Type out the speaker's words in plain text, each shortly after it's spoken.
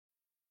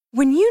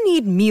When you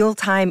need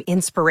mealtime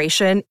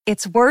inspiration,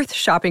 it's worth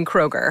shopping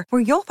Kroger,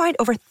 where you'll find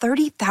over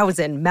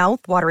 30,000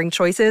 mouth-watering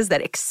choices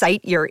that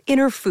excite your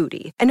inner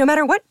foodie. And no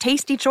matter what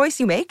tasty choice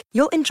you make,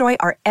 you'll enjoy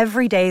our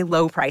everyday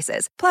low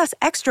prices, plus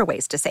extra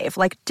ways to save,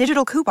 like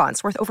digital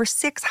coupons worth over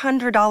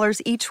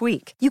 $600 each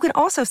week. You can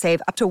also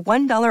save up to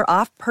 $1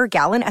 off per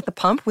gallon at the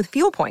pump with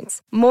fuel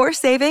points. More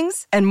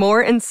savings and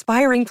more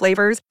inspiring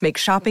flavors make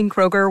shopping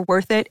Kroger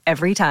worth it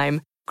every time.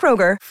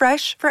 Kroger,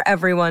 fresh for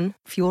everyone.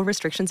 Fuel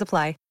restrictions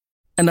apply.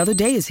 Another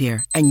day is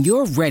here, and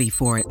you're ready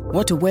for it.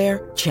 What to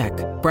wear? Check.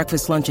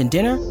 Breakfast, lunch, and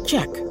dinner?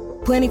 Check.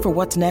 Planning for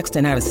what's next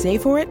and how to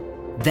save for it?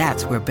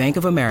 That's where Bank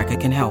of America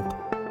can help.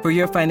 For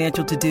your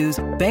financial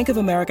to-dos, Bank of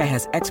America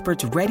has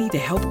experts ready to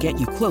help get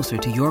you closer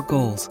to your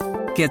goals.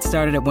 Get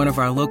started at one of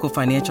our local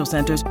financial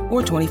centers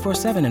or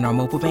 24/7 in our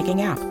mobile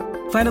banking app.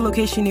 Find a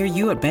location near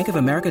you at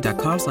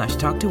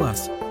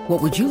bankofamerica.com/talktous. What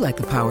would you like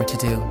the power to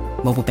do?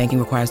 Mobile banking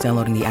requires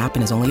downloading the app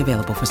and is only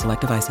available for select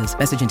devices.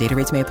 Message and data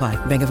rates may apply.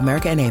 Bank of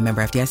America N.A.,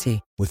 member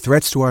FDIC. With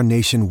threats to our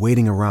nation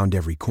waiting around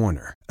every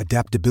corner,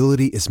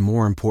 adaptability is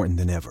more important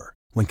than ever.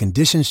 When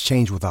conditions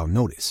change without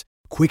notice,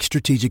 quick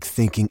strategic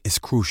thinking is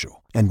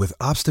crucial. And with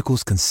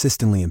obstacles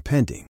consistently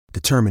impending,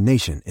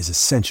 determination is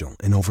essential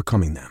in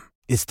overcoming them.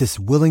 It's this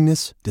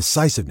willingness,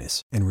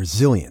 decisiveness, and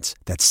resilience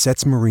that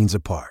sets Marines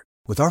apart.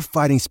 With our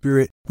fighting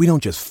spirit, we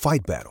don't just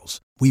fight battles,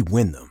 we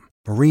win them.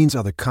 Marines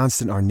are the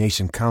constant our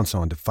nation counts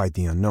on to fight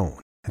the unknown.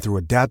 And through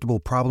adaptable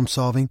problem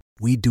solving,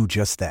 we do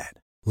just that.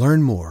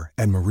 Learn more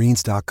at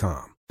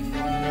marines.com.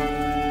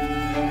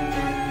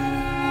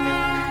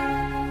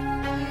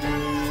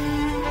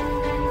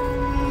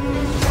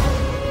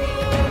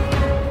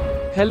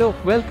 Hello,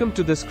 welcome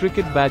to this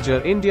Cricket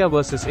Badger India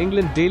vs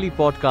England daily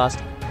podcast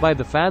by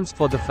the fans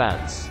for the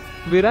fans.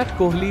 Virat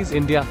Kohli's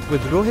India,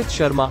 with Rohit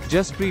Sharma,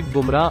 Jasprit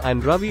Bumrah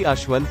and Ravi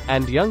Ashwin,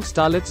 and young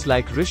starlets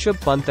like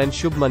Rishabh Pant and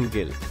Shubman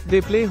Gill.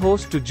 They play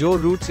host to Joe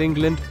Root's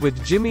England,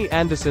 with Jimmy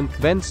Anderson,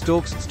 Ben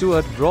Stokes,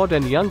 Stuart Broad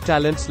and young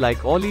talents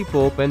like Ollie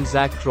Pope and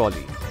Zach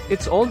Crawley.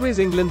 It's always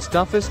England's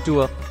toughest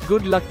tour.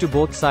 Good luck to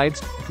both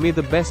sides. May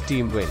the best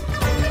team win.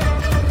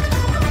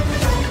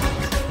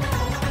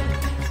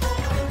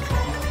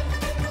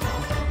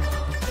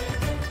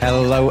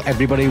 Hello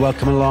everybody,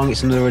 welcome along.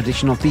 It's another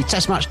edition of the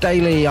Test Match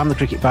Daily. I'm the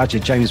Cricket Badger,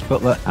 James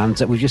Butler, and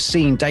we've just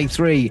seen day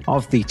 3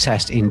 of the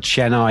Test in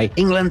Chennai.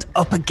 England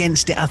up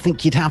against it, I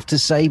think you'd have to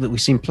say, but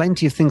we've seen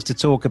plenty of things to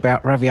talk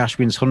about. Ravi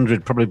Ashwin's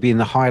 100 probably being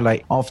the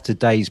highlight of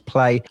today's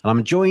play. And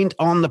I'm joined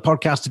on the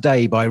podcast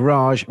today by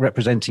Raj,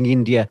 representing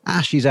India.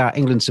 Ash is our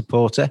England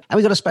supporter. And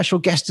we've got a special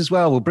guest as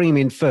well. We'll bring him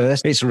in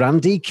first. It's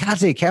Randy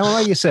Caddick. How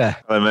are you, sir?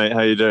 Hello, mate.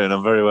 How you doing?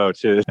 I'm very well,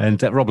 cheers.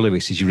 And Rob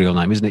Lewis is your real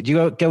name, isn't it? Do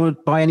you go and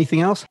buy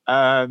anything else?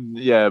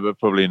 Yeah, but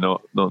probably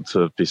not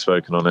to be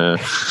spoken on air.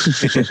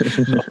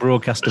 Not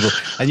broadcastable.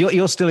 And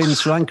you're still in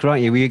Sri Lanka,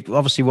 aren't you? We're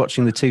obviously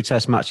watching the 2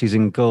 Test matches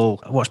in Galle.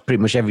 I watched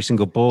pretty much every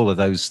single ball of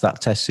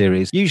that Test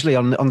series. Usually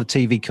on the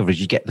TV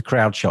coverage, you get the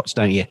crowd shots,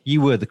 don't you?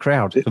 You were the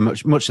crowd for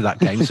much of that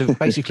game. So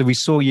basically, we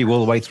saw you all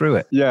the way through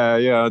it.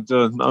 Yeah,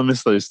 I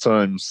miss those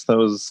times. That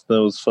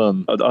was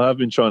fun. I have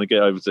been trying to get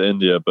over to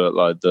India, but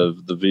like the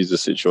visa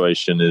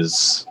situation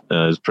is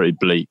pretty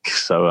bleak.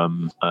 So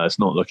it's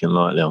not looking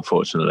likely,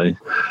 unfortunately.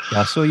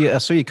 Yeah, I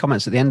saw your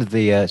comments at the end of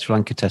the Sri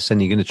Lanka Test saying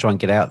you're going to try and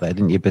get out there,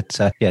 didn't you? But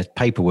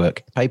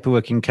paperwork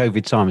in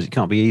COVID times, it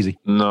can't be easy.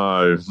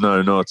 No,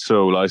 not at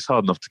all. Like, it's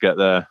hard enough to get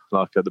there,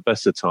 like at the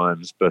best of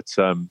times. But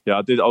I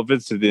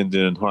visited the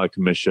Indian High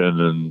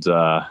Commission, and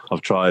I've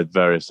tried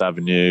various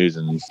avenues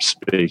and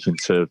speaking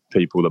to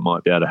people that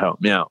might be able to help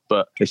me out.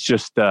 But it's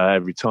just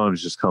every time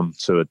it's just come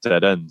to a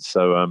dead end.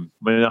 So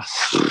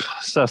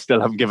I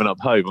still haven't given up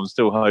hope. I'm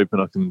still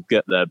hoping I can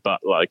get there, but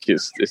like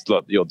it's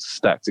like the odds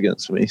stacked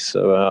against me.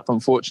 So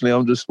unfortunately,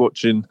 I'm just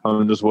watching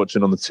on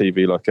the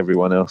TV like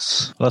everyone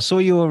else. Well, I saw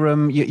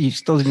you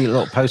still did your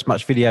little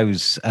post-match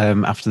videos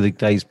after the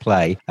day's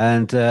play,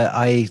 and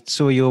I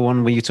saw your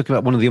one where you talk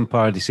about one of the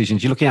umpire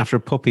decisions. You're looking after a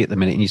puppy at the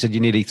minute, and you said you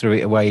nearly threw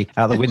it away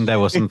out the window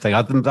or something.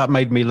 That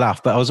made me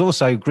laugh, but I was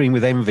also green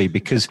with envy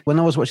because when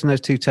I was watching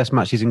those 2 Test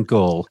matches in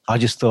Galle, I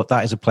just thought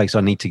that is a place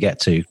I need to get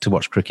to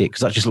watch cricket,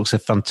 because that just looks a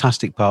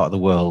fantastic part of the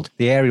world.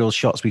 The aerial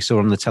shots we saw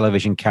on the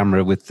television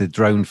camera with the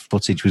drone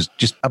footage was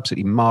just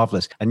absolutely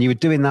marvellous, and you were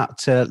doing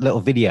that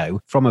little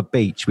video from a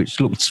beach, which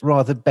looks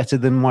rather better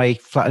than my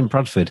flat in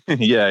Bradford.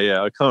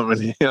 Yeah. I can't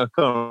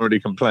really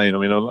complain. I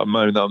mean, I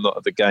moan that I'm not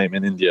at the game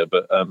in India,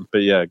 but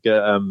yeah,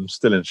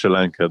 still in Sri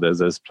Lanka.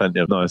 There's plenty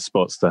of nice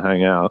spots to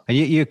hang out. And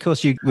you of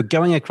course, you were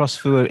going across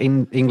for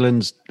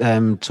England's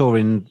tour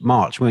in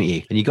March, weren't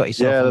you? And you got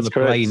yourself on the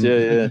plane.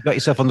 Yeah. You got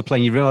yourself on the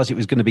plane. You realised it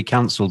was going to be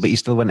cancelled, but you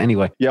still went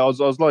anyway. Yeah, I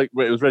was like,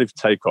 it was ready for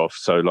takeoff.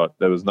 So like,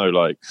 there was no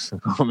like,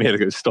 I'm here to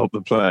go stop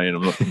the plane.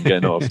 I'm not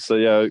getting off. So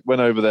yeah,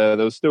 went over there.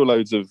 There was still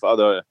loads of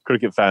other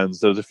cricket fans.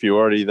 There was a few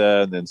already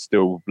there, and then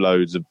still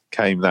loads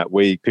came that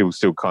week. People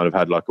still kind of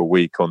had like a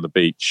week on the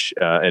beach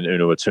in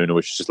Unawatuna,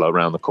 which is just like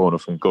around the corner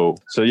from Galle.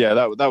 So yeah,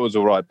 that was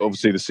all right. But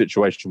obviously the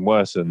situation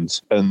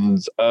worsened,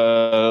 and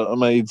I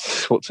made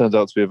what turned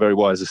out to be a very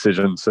wise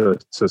decision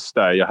to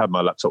stay. I had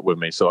my laptop with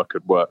me so I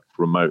could work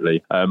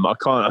remotely. I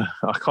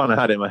kind of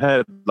had it in my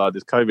head like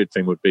this COVID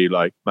thing would be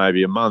like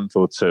maybe a month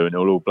or two and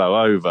it'll all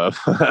blow over.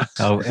 It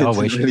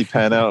didn't really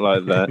pan out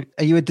like that.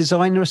 Are you a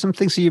designer or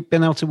something? So you've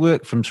been able to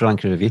work from Sri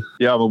Lanka, have you?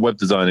 Yeah, I'm a web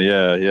designer.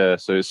 Yeah.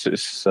 So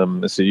it's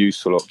a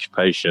useful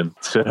occupation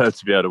to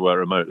be able to work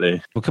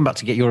remotely. We'll come back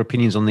to get your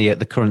opinions on the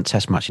current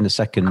Test match in a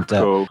second,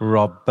 cool.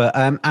 Rob. But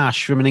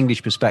Ash, from an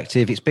English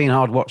perspective, it's been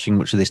hard watching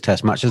much of this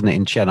Test match, hasn't it,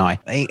 in Chennai?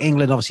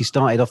 England obviously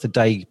started off the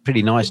day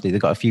pretty nicely. They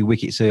got a few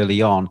wickets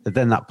early on, but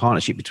then that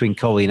partnership between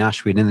Kohli and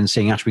Ashwin, and then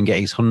seeing Ashwin get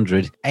his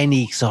 100.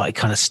 Any sort of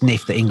kind of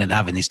sniff that England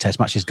have in this Test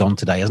match has gone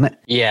today, hasn't it?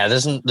 Yeah,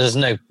 there's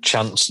no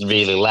chance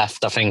really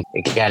left. I think,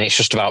 again, it's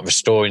just about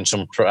restoring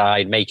some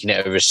pride, making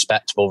it a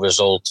respectable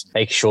result,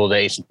 making sure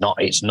that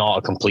it's not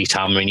a complete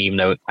hammering, even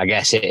though I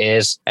guess it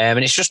is. And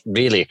it's just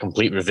really a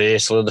complete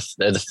reversal of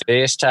the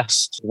first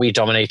Test. We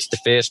dominated the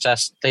first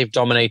Test. They've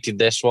dominated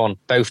this one.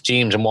 Both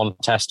teams in one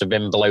Test have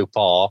been below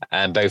par,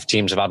 and both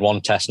teams have had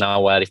one Test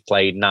now where they've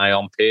played nigh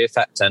on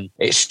perfect. And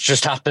it's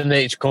just happened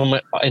that it's come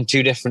in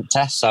two different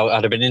Tests.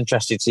 I'd have been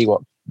interested to see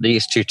what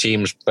these two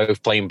teams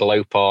both playing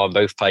below par,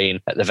 both playing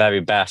at the very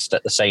best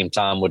at the same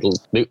time would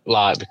look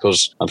like,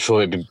 because I'm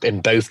sure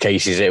in both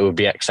cases it would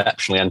be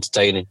exceptionally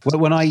entertaining.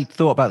 When I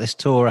thought about this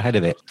tour ahead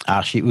of it,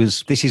 Ash,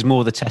 this is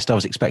more the Test I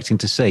was expecting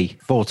to see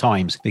 4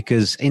 times,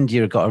 because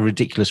India have got a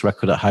ridiculous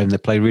record at home. They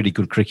play really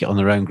good cricket on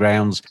their own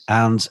grounds,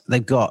 and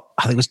they've got,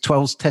 I think it was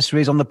 12 Test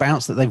series on the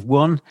bounce that they've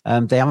won.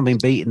 They haven't been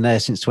beaten there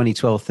since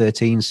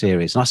 2012-13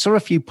 series. And I saw a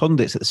few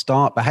pundits at the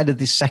start ahead of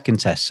this second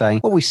Test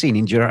saying, well, we've seen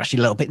India are actually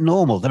a little bit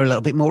normal. They're a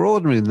little bit more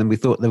ordinary than we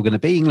thought they were going to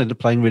be. England are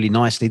playing really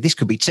nicely. This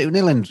could be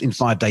 2-0 in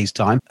 5 days'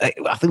 time.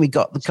 I think we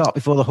got the cart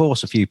before the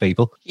horse, a few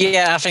people.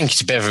 Yeah, I think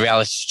it's a bit of a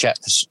reality check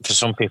for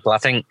some people. I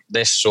think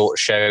this sort of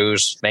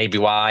shows maybe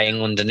why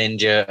England and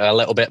India are a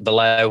little bit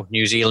below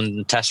New Zealand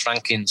in Test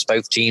rankings.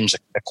 Both teams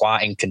are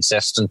quite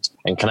inconsistent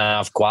and can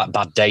have quite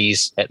bad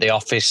days at the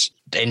office.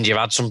 India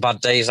had some bad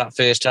days that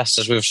first Test,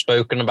 as we've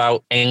spoken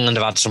about. England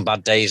have had some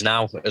bad days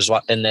now as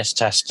well in this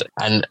Test,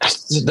 and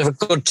they're a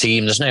good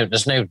team. There's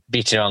no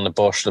beating around the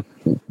bush.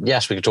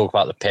 Yes, we could talk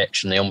about the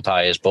pitch and the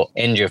umpires, but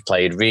India have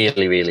played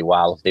really, really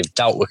well. They've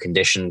dealt with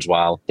conditions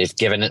well. They've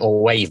given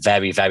away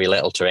very, very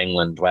little to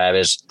England,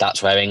 whereas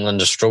that's where England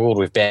has struggled.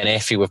 We've been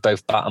iffy with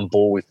both bat and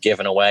ball. We've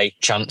given away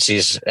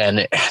chances, and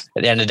at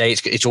the end of the day,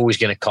 it's always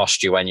going to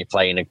cost you when you're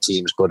playing a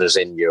team as good as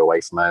India away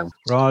from home.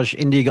 Raj,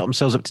 India got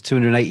themselves up to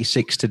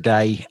 286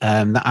 today.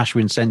 That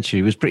Ashwin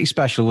century was pretty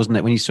special, wasn't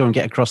it? When you saw him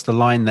get across the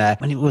line there,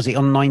 when it was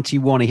on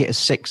 91, he hit a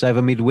 6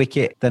 over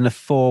mid-wicket, then a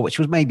 4, which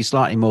was maybe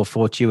slightly more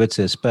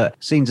fortuitous, but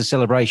scenes of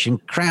celebration,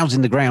 crowds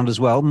in the ground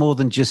as well, more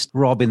than just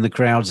Rob in the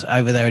crowds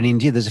over there in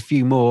India. There's a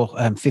few more,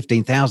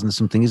 15,000 or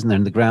something, isn't there,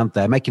 in the ground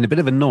there, making a bit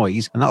of a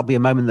noise, and that'll be a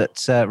moment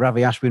that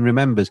Ravi Ashwin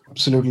remembers.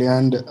 Absolutely,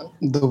 and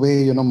the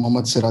way,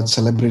 Mohammad Siraj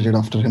celebrated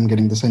after him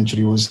getting the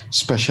century was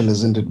special,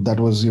 isn't it? That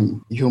was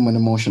human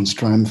emotions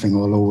triumphing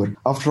all over.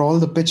 After all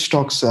the pitch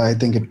talks, I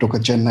think it took a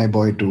Chennai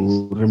boy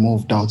to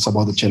remove doubts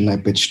about the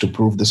Chennai pitch to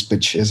prove this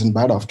pitch isn't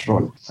bad after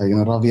all.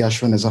 Ravi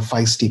Ashwin is a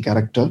feisty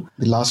character.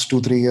 The last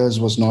 2-3 years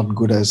was not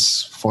good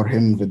as for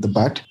him with the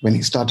bat. When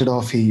he started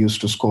off, he used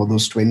to score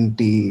those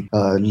 20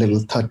 little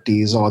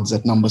 30s odds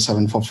at number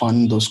 7 for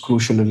fun, those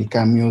crucial little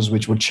cameos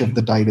which would shift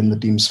the tide in the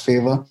team's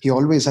favour. He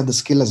always had the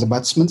skill as a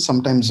batsman.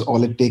 Sometimes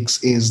all it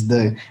takes is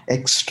the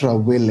extra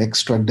will,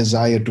 extra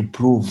desire to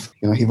prove.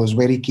 He was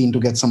very keen to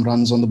get some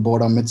runs on the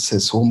board amidst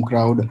his home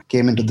crowd,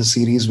 came into the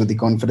series with the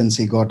confidence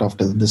he got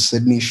after the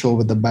Sydney show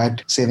with the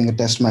bat, saving a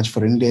Test match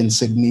for India in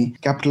Sydney,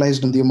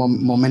 capitalised on the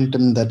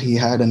momentum that he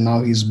had, and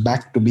now he's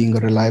back to being a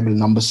reliable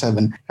number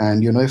 7.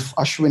 And if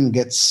Ashwin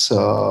gets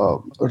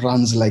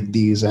runs like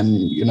these,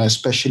 and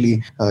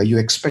especially you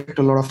expect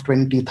a lot of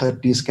 20,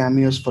 30s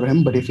cameos for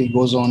him, but if he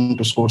goes on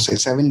to score say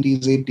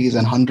 70s, 80s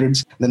and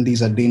 100s, then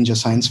these are danger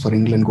signs for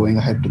England going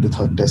ahead to the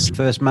third Test.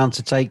 First man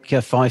to take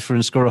Pfeiffer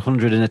and score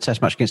 100 in a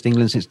Test match against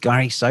England since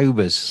Gary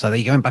Sobers, so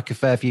they're going back a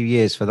fair few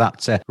years for that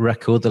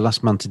record, the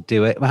last man to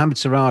do it. Mohammad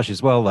Siraj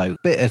as well, though.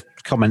 Bit of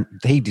comment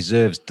he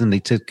deserves, doesn't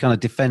he, to kind of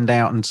defend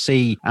out and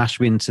see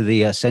Ashwin to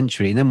the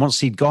century. And then once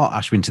he'd got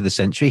Ashwin to the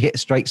century, hit a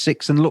straight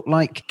 6 and looked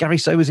like Gary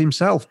Sobers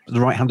himself, the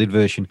right-handed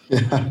version.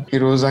 Yeah,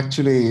 it was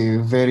actually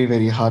very,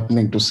 very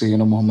heartening to see,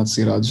 Mohammad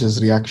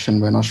Siraj's reaction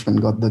when Ashwin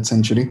got that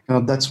century.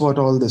 That's what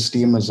all this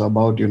team is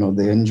about.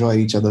 They enjoy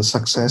each other's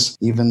success,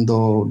 even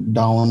though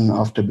down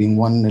after being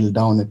 1-0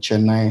 down at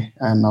Chennai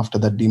and after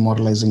that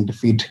demoralizing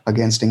defeat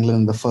against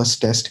England in the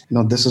first Test.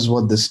 This is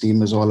what this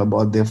team is all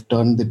about. They've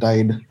turned the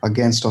tide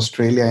against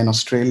Australia in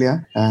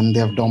Australia, and they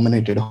have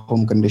dominated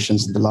home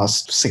conditions in the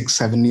last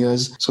 6-7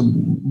 years. So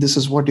this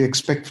is what you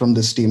expect from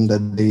this team,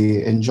 that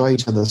they enjoy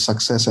each other's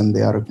success and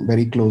they are a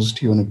very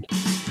closed unit.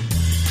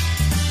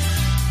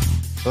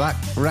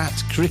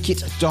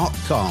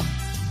 BlackRatCricket.com.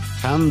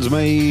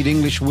 Handmade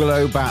English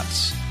willow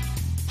bats.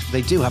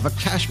 They do have a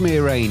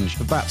cashmere range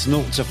of bats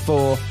 0 to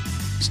 4.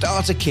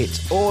 Starter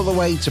kit all the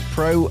way to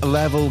pro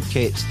level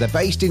kits. They're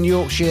based in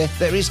Yorkshire.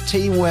 There is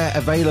teamwear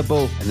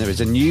available and there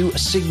is a new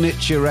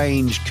signature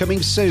range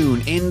coming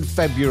soon in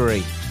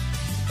February.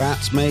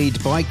 Bats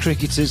made by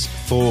cricketers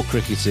for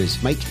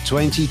cricketers. Make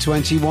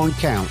 2021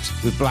 count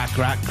with Black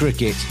Rat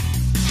Cricket.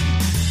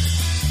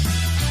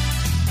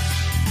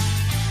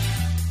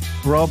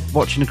 Rob,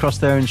 watching across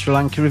there in Sri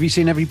Lanka, have you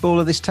seen every ball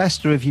of this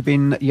test, or have you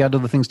had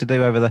other things to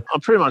do over there? I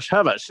pretty much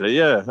have, actually,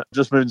 yeah.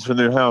 Just moved into a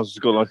new house. It's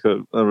got like a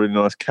really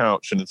nice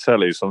couch and a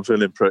telly, so I'm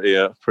feeling pretty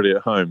at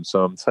home.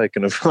 So I'm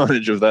taking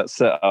advantage of that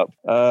setup.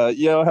 I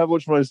have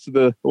watched most of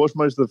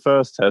the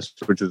first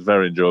test, which was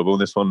very enjoyable.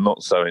 This one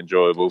not so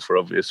enjoyable for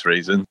obvious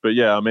reasons. But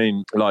yeah, I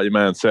mean, like your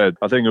man said,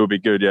 I think it would be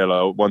good. Yeah,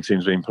 like one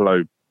team's been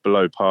below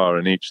par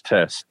in each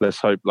test. Let's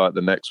hope like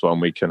the next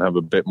one we can have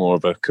a bit more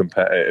of a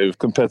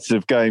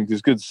competitive game.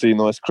 It's good to see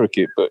nice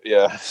cricket, but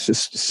yeah,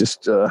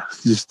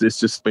 it's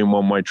just been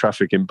one-way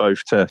traffic in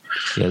both tests.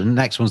 Yeah, the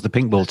next one's the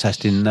pink ball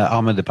test in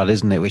Ahmedabad,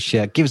 isn't it? Which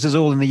gives us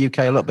all in the UK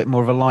a little bit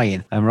more of a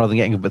lie-in. And rather than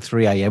getting up at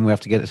 3 a.m, we have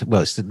to get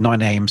it's the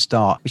 9 a.m.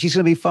 start, which is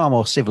going to be far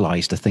more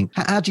civilised, I think.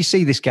 How do you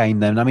see this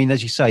game then? I mean,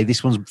 as you say,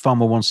 this one's far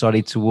more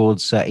one-sided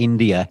towards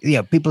India.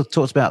 Yeah, people have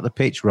talked about the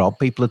pitch, Rob.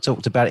 People have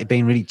talked about it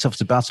being really tough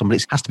to bat on, but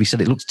it has to be said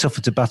it looks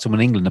tougher to bat on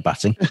when England are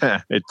batting.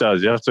 It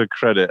does. You have to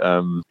credit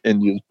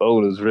India's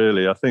bowlers,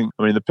 really. I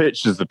mean, the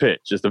pitch is the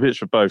pitch. It's the pitch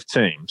for both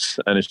teams,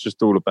 and it's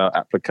just all about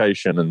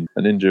application, and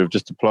India have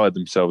just applied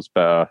themselves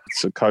better.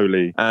 So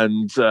Kohli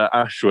and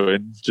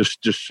Ashwin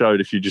just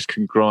showed if you just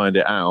can grind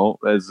it out,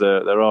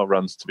 there are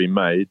runs to be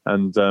made,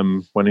 and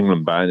when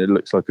England bat, it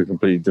looks like a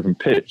completely different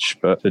pitch,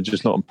 but they're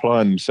just not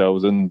applying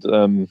themselves, and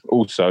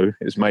also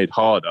it's made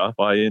harder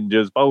by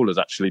India's bowlers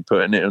actually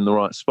putting it in the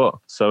right spot.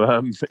 So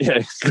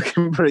it's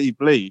looking pretty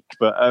bleak.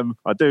 But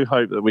I do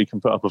hope that we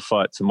can put up a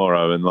fight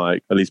tomorrow and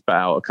like at least bat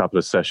out a couple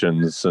of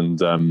sessions and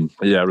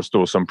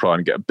restore some pride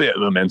and get a bit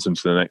of momentum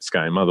to the next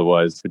game.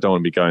 Otherwise, we don't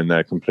want to be going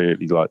there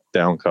completely like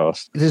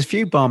downcast. There's a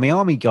few Barmy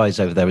Army guys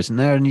over there, isn't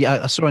there? And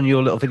I saw on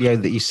your little video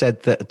that you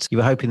said that you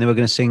were hoping they were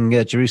going to sing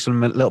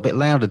Jerusalem a little bit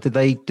louder. Did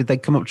they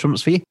come up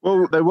trumps for you?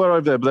 Well, they were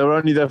over there, but they were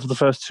only there for the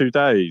first 2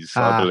 days,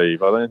 I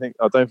believe. I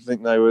don't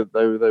think they were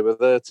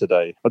there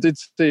today. I did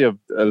see a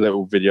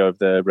little video of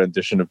their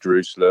rendition of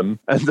Jerusalem,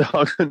 and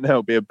I couldn't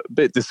help be a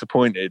bit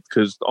disappointed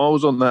because I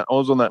was on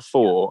that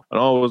fort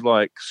and I was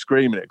like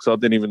screaming it because I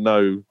didn't even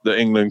know that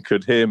England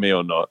could hear me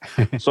or not.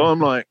 So I'm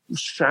like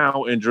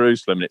shouting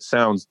Jerusalem and it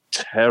sounds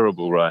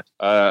terrible, right?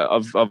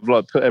 I've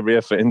like put every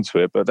effort into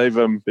it, but they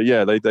didn't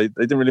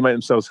really make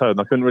themselves heard,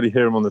 and I couldn't really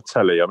hear them on the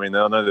telly. I mean,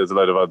 I know there's a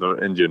load of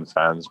other Indian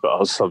fans, but I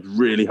was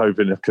really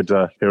hoping I could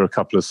hear a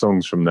couple of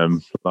songs from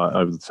them like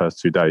over the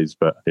first 2 days.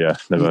 But yeah,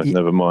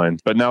 never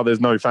mind. But now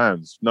there's no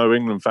fans, no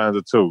England fans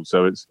at all,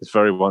 so it's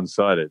very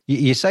one-sided.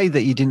 You say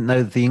that you didn't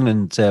know that the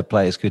England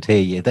players could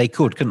hear you. They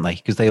could, couldn't they?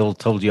 Because they all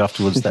told you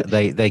afterwards that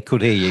they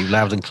could hear you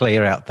loud and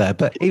clear out there.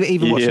 But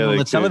even watching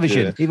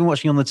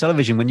on the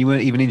television, when you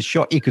weren't even in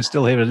shot, you could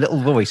still hear a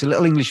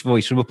little English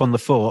voice from up on the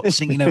fort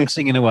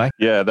singing away.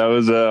 Yeah, that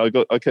was.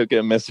 I kept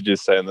getting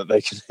messages saying that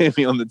they could hear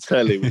me on the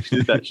telly, which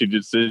did actually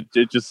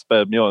just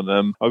spurred me on.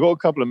 I got a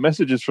couple of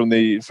messages from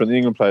the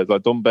England players.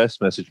 Like Don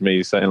Best messaged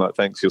me saying like,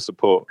 "Thanks for your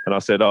support," and I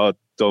said, "Oh,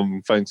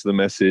 Dom, thanks for the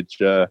message.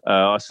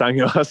 I sang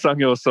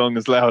your song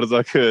as loud as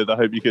I could. I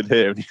hope you could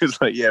hear." And he was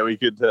like, "Yeah, we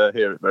could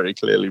hear it very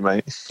clearly,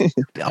 mate."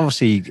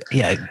 Obviously,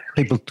 yeah,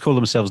 people call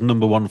themselves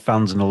number one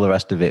fans and all the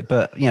rest of it.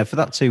 But, for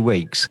that 2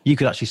 weeks, you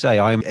could actually say,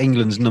 I'm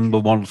England's number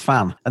one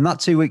fan. And that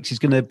 2 weeks is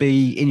going to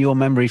be in your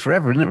memory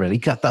forever, isn't it, really?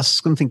 That's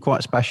something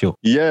quite special.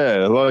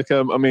 Yeah, I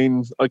came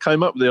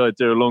up with the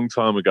idea a long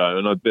time ago,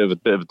 and a bit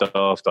of a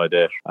daft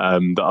idea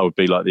that I would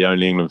be like the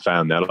only England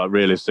fan there. Like,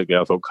 realistically,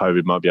 I thought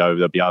COVID might be over.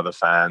 There'd be other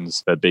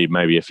fans. There'd be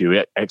maybe a few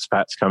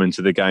expats coming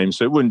to the game.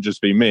 So it wouldn't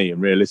just be me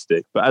and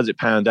realistic. But as it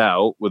panned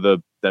out,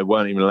 they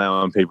weren't even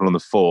allowing people on the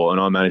fort, and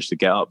I managed to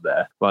get up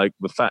there. Like,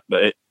 the fact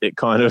that it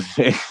kind of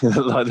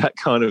like that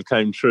kind of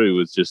came true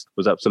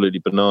was absolutely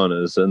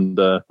bananas. And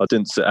I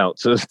didn't set out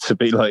to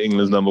be like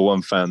England's number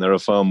one fan. There are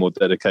far more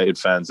dedicated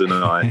fans than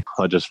I.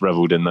 I just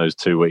revelled in those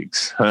 2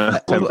 weeks.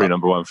 Temporary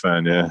number one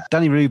fan, yeah.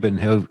 Danny Rubin,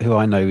 who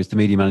I know is the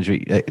media manager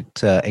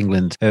at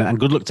England, and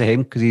good luck to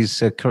him because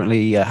he's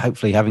currently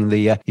hopefully having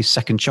his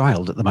second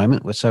child at the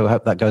moment. So I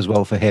hope that goes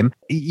well for him.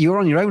 You're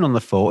on your own on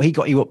the fort. He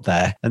got you up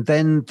there, and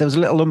then there was a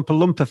little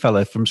Oompa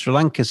fellow from Sri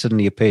Lanka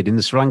suddenly appeared in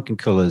the Sri Lankan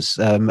colours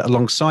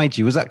alongside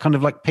you. Was that kind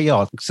of like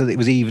PR so that it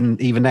was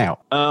even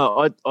out?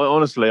 I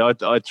honestly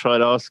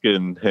tried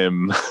asking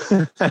him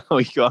how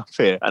he got up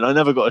here, and I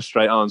never got a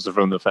straight answer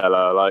from the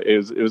fella. Like, it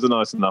was a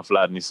nice enough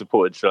lad, and he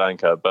supported Sri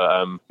Lanka,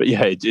 but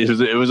yeah,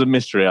 it was a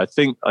mystery. I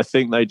think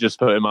they just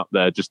put him up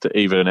there just to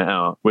even it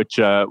out, which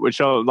I'm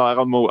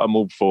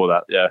all for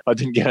that. Yeah, I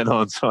didn't get an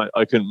answer.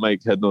 I couldn't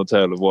make head nor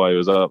tail of why he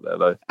was up there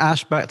though.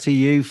 Ash, back to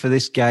you for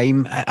this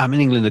game. I mean,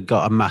 England have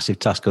got a massive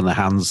task on their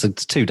hands.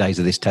 There's 2 days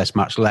of this test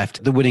match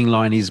left. The winning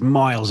line is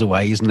miles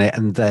away, isn't it?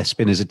 And their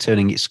spinners are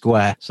turning it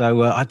square.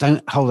 So I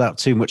don't hold out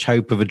too much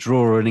hope of a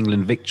draw or an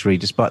England victory,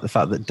 despite the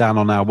fact that Dan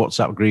on our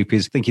WhatsApp group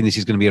is thinking this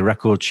is going to be a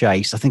record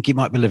chase. I think he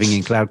might be living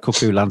in cloud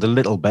cuckoo land a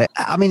little bit.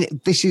 I mean,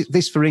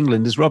 this for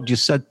England, as Rob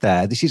just said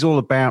there, this is all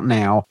about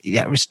now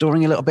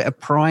restoring a little bit of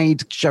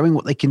pride, showing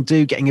what they can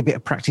do, getting a bit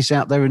of practice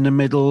out there in the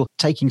middle,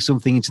 taking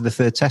something into the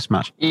third test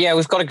match. Yeah,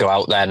 we've got to go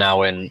out there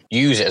now and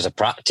use it as a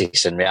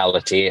practice in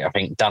reality. I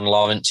think Dan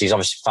Lawrence, he's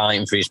obviously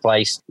fighting for his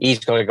place. He's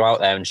got to go out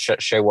there and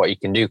show what he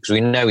can do, because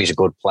we know he's a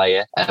good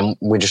player and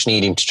we just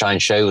need him to try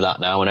and show that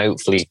now, and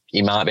hopefully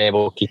he might be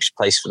able to keep his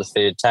place for the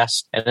third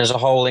test. And as a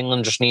whole,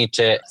 England just need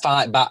to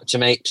fight back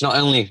to not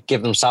only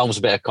give themselves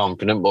a bit of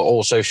confidence, but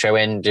also show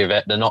India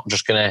that they're not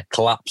just going to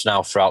collapse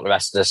now throughout the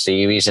rest of the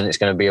series and it's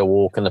going to be a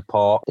walk in the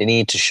park. They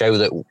need to show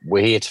that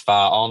we're here to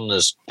fight on.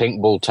 There's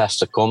pink ball tests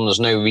to come. There's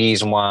no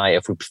reason why,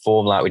 if we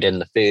perform like we did in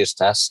the first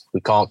test,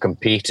 we can't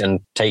compete and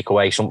take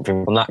away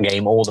something from that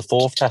game, or the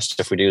fourth test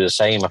if we do the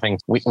same. I think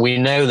we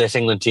know this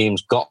England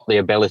team's got the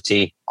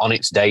ability on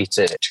its day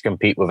to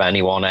compete with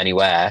anyone,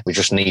 anywhere. We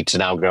just need to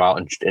now go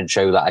out and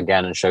show that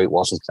again, and show it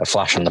wasn't a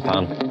flash in the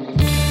pan.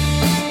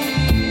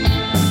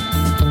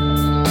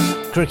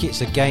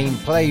 Cricket's a game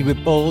played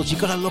with balls.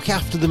 You've got to look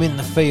after them in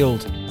the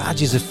field.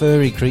 Badgers are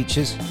furry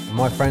creatures. And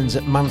my friends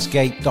at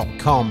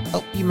manscaped.com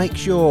help you make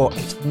sure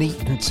it's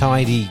neat and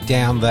tidy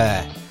down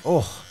there.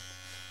 Oh,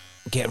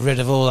 get rid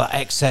of all that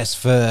excess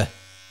fur.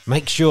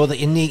 Make sure that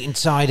you're neat and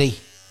tidy.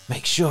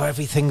 Make sure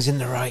everything's in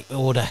the right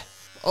order.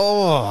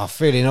 Oh,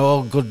 feeling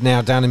all good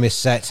now down in my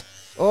set.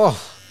 Oh,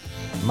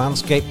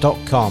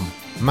 manscaped.com.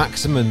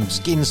 Maximum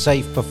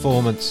skin-safe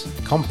performance,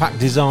 compact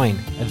design,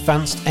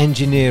 advanced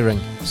engineering,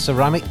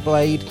 ceramic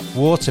blade,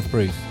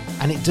 waterproof.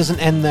 And it doesn't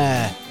end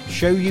there.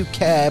 Show you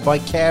care by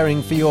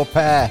caring for your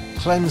pair.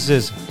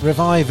 Cleansers,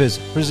 revivers,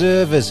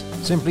 preservers.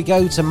 Simply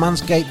go to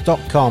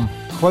manscaped.com.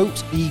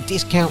 Quote the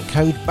discount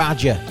code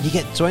BADGER. You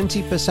get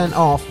 20%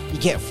 off, you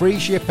get free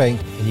shipping,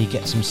 and you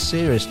get some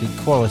seriously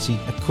quality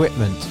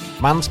equipment.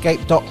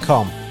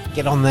 Manscaped.com.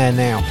 Get on there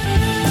now.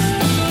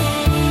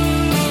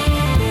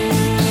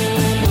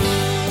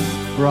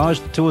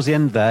 Raj, towards the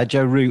end there,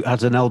 Joe Root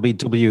had an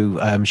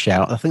LBW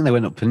shout. I think they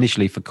went up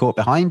initially for caught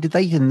behind, did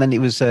they? And then it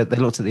was they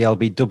looked at the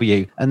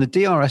LBW, and the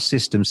DRS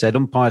system said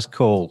umpire's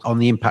call on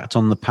the impact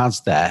on the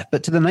pads there.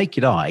 But to the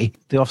naked eye,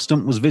 the off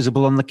stump was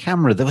visible on the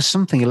camera. There was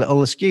something a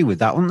little askew with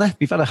that, wasn't there?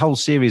 We've had a whole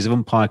series of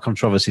umpire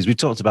controversies. We've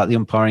talked about the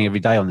umpiring every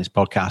day on this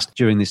podcast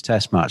during this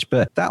test match,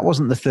 but that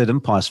wasn't the third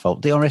umpire's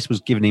fault. DRS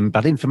was giving him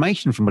bad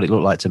information from what it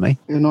looked like to me.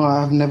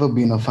 I've never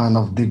been a fan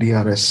of the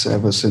DRS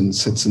ever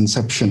since its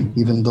inception,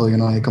 even though,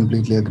 I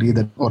completely agree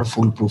that or a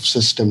foolproof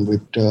system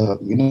with,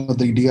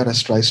 the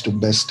DRS tries to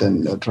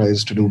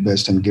do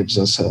best and gives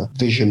us a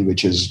vision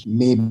which is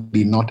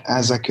maybe not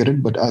as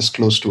accurate, but as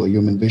close to a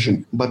human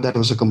vision. But that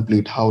was a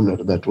complete howler.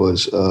 That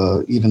was,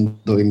 even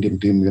though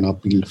Indian team,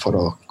 appealed for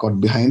a caught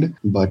behind,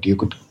 but you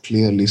could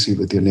clearly see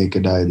with your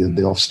naked eye that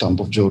the off stump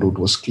of Joe Root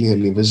was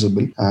clearly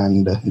visible,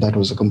 and that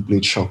was a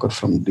complete shocker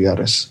from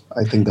DRS.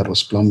 I think that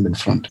was plumb in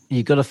front.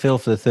 You've got to feel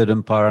for the third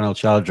umpire, Anil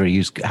Chaudhary,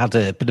 who's had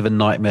a bit of a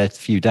nightmare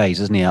few days,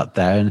 hasn't he, out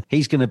there? And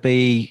he's going to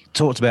be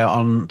talked about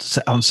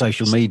on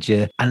social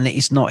media, and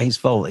it's not his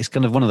fault. It's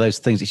kind of one of those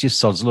things. It's just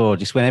sod's law.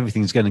 Just when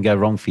everything's going to go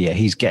wrong for you,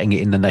 he's getting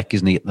it in the neck,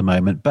 isn't he, at the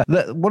moment? But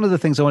one of the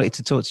things I wanted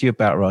to talk to you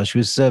about, Raj,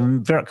 was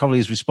Virat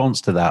Kohli's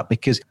response to that,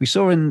 because we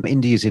saw in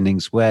India's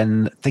innings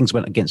when things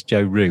went against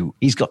Joe Root,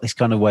 he's got this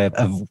kind of way of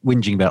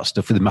whinging about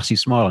stuff with a massive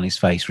smile on his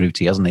face,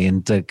 Rooty, hasn't he?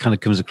 And kind of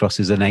comes across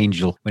as an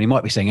angel when he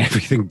might be saying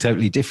everything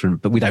totally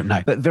different, but we don't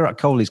know. But Virat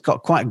Kohli's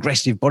got quite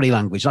aggressive body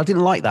language. I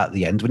didn't like that at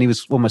the end when he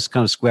was almost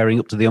kind of squaring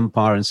up to the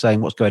umpire and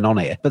saying what's going on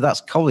here. But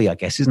that's Kohli, I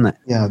guess, isn't it?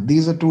 Yeah,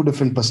 these are two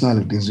different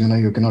personalities.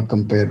 You cannot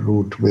compare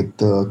Root with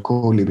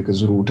Kohli,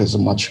 because Root is a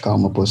much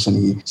calmer person.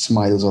 He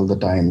smiles all the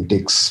time,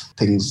 takes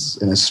things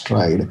in his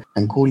stride.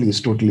 And Kohli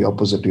is totally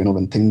opposite.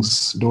 When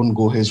things don't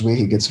go his way,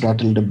 he gets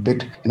rattled a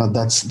bit.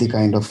 That's the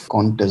kind of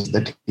contest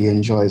that he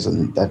enjoys,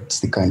 and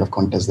that's the kind of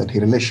contest that he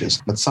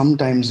relishes. But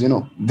sometimes,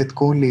 with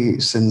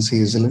Kohli, since he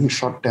is a little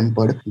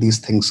short-tempered, these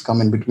things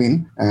come in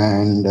between.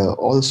 And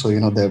also,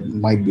 there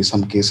might be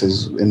some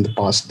cases in the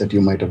past that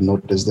you might have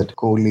noticed that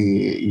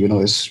Kohli,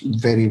 is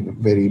very,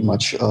 very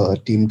much a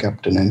team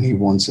captain, and he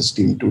wants his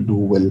team to do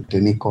well at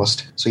any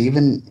cost. So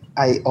even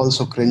I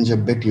also cringe a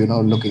bit,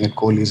 looking at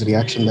Kohli's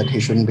reaction that he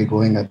shouldn't be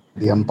going at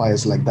the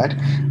umpires like that.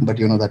 But,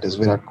 that is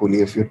Virat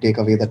Kohli. If you take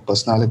away that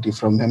personality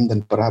from him,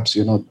 then perhaps,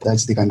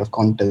 that's the kind of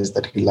contest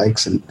that he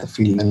likes in the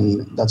field,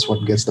 and that's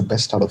what gets the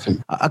best out of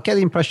him. I get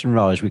the impression,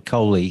 Raj, with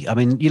Kohli, I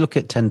mean, you look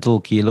at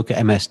Tendulkar, you look at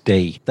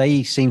MSD,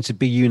 they seem to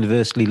be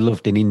universally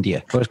loved in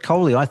India. Whereas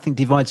Kohli, I think,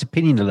 divides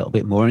opinion a little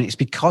bit more, and it's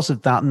because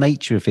of that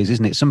nature of his,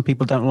 isn't it? Some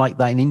people don't like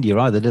that in India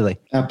either, do they?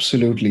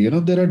 Absolutely.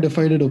 There are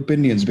divided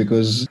opinions,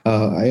 because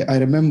I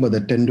remember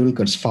that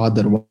Tendulkar's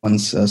father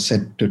once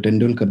said to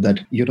Tendulkar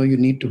that, you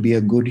need to be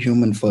a good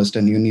human first,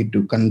 and you need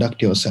to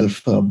conduct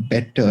yourself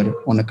better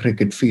on a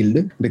cricket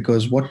field,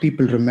 because what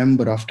people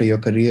remember after your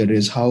career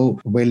is how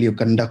well you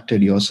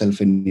conducted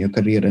yourself in your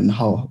career, and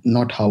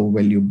not how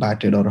well you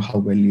batted or how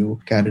well you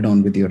carried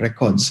on with your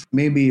records.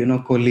 Maybe,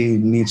 Kohli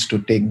needs to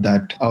take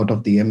that out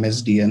of the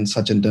MSD and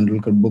Sachin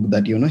Tendulkar book,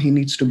 that, he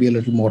needs to be a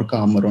little more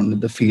calmer on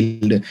the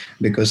field,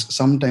 because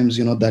sometimes,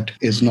 that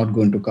is not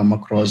going to come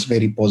across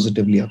very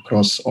positively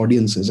across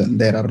audiences. And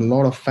there are a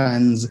lot of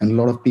fans and a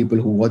lot of people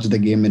who watch the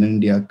game in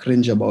India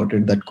cringe about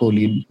it, that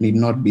Kohli need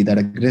not be that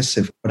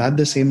aggressive. But at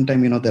the same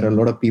time, there are a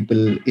lot of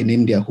people in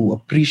India who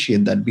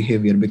appreciate that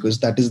behavior, because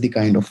that is the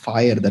kind of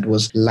fire that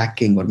was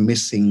lacking or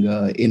missing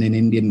in an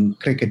Indian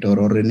cricketer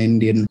or an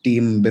Indian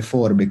team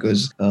before.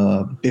 Because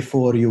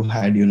before you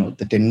had,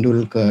 the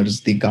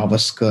Tendulkars, the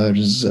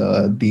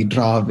Gavaskars, the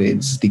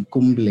Dravids, the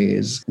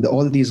Kumbles,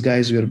 all these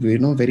guys were,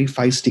 very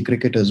feisty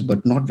cricketers,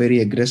 but not very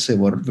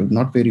aggressive or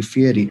not very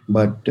fiery.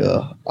 But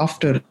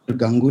after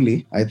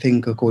Ganguly, I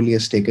think Kohli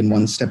has taken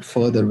one step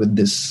further with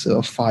this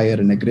fire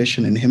and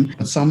aggression in him.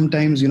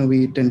 Sometimes,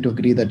 we tend to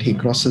agree that he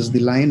crosses the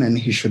line and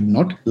he should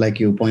not, like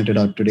you pointed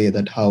out today,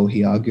 that how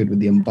he argued with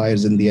the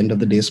umpires in the end of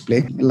the day's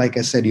play. Like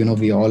I said,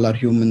 we all are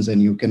humans,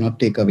 and you cannot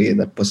take away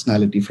that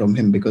personality from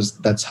him, because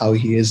that's how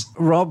he is.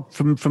 Rob,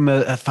 from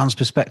a fan's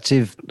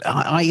perspective,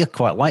 I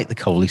quite like the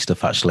Kohli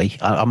stuff, actually.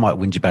 I might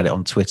whinge about it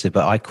on Twitter,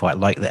 but I quite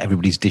like that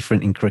everybody's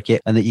different in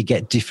cricket and that you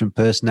get different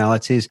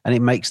personalities, and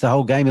it makes the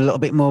whole game a little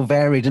bit more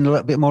varied and a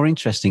little bit more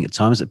interesting at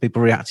times, that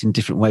people react in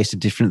different ways to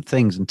different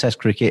things. And Test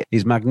cricket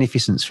is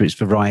magnificent for its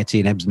variety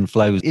and ebbs and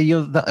flows. Are you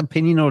of that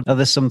opinion, or are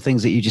there some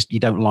things that you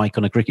don't like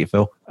on a cricket,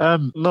 Phil?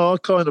 No, I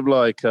kind of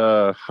like.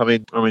 I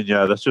mean,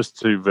 yeah, that's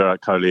just who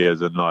Virat Kohli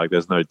is, and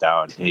there's no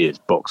doubt he is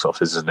box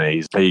office, isn't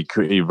he?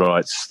 He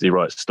writes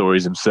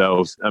stories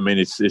himself. I mean,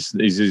 he's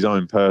his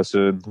own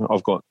person.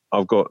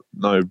 I've got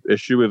no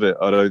issue with it,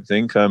 I don't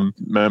think.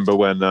 Remember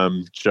when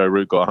Joe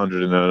Root got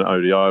 100 in an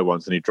ODI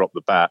once and he dropped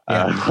the bat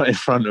right in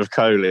front of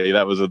Kohli?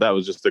 That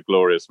was just a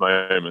glorious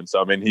moment.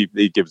 So, I mean,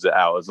 he gives it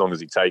out. As long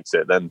as he takes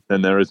it, then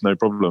there is no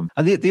problem.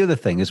 And the other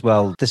thing as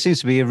well, there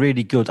seems to be a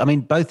really good, I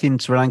mean, both in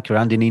Sri Lanka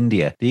and in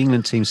India, the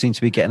England team seem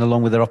to be getting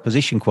along with their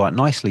opposition quite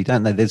nicely,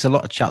 don't they? There's a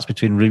lot of chats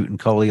between Root and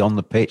Kohli on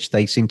the pitch.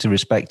 They seem to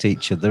respect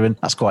each other, and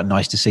that's quite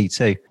nice to see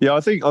too. Yeah, I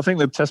think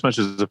the Test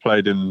matches are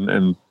played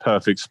in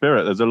perfect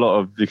spirit. There's a lot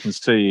of, you can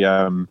see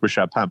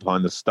Rishabh Pant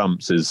behind the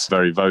stumps is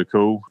very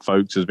vocal.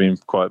 Foakes has been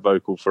quite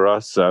vocal for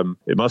us.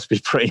 It must be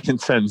pretty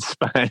intense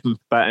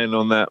batting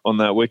on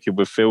that wicket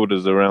with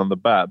fielders around the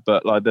bat.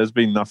 But there's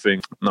been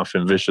nothing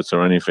vicious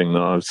or anything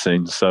that I've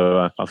seen.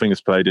 So I think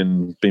it's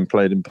been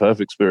played in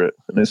perfect spirit,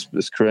 and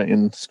it's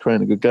creating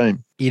a good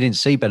game. You didn't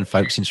see Ben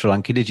Foakes in Sri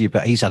Lanka, did you?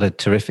 But he's had a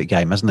terrific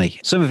game, hasn't he?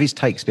 Some of his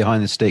takes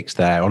behind the sticks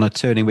there on a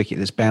turning wicket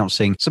that's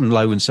bouncing, some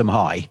low and some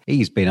high.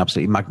 He's been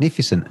absolutely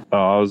magnificent.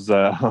 I was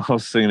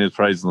singing his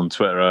praises on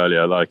Twitter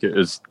earlier. It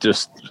was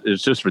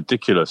just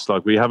ridiculous.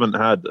 We haven't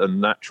had a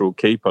natural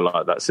keeper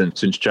like that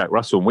since Jack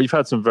Russell. And we've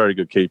had some very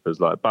good keepers.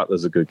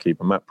 Butler's a good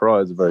keeper. Matt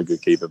Pryor's a very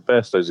good keeper.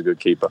 Bairstow's a good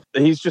keeper.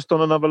 He's just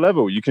on another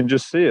level. You can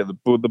just see it. The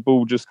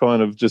ball just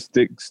kind of just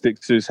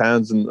sticks to his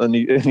hands, and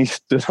he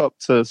stood up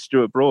to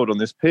Stuart Broad on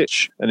this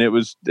pitch. And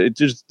it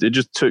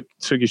just took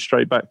you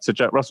straight back to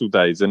Jack Russell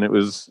days, and it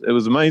was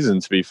amazing,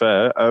 to be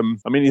fair. I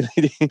mean,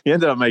 he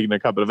ended up making a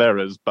couple of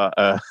errors, but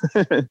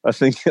I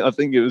think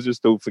it was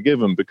just all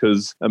forgiven,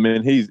 because I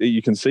mean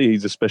you can see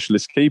he's a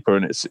specialist keeper,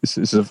 and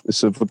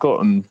it's a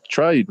forgotten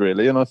trade,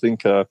 really. And I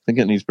think it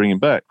needs bringing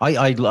back.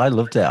 I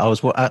loved it.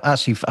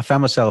 I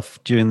found myself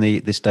during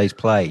this day's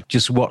play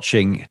just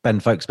watching Ben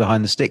Foakes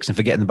behind the sticks and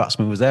forgetting the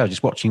batsman was there,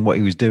 just watching what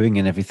he was doing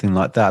and everything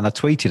like that. And I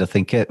tweeted, I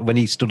think, when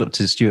he stood up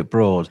to Stuart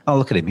Broad,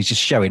 oh, look at him, he's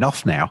just showing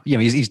off now.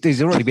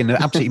 He's already been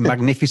absolutely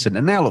magnificent,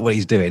 and now look what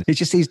he's doing. It's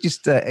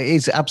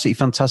absolutely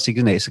fantastic,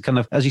 isn't it? It's a kind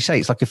of, as you say,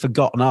 it's like a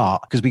forgotten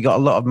art, because we got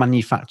a lot of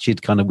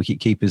manufactured kind of wicket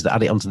keepers that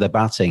add it onto their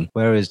batting,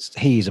 whereas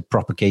he's a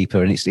proper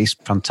keeper, and it's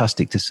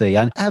fantastic to see.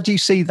 And how do you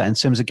see that in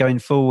terms of going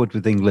forward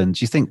with England?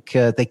 Do you think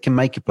they can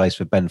make a place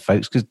for Ben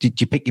Foakes? Because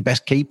did you pick your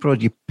best keeper, or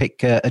do you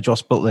pick a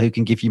Joss Butler who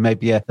can give you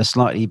maybe a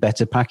slightly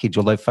better package,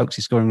 although Foakes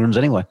is scoring runs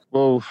anyway?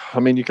 Well, I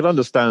mean, you can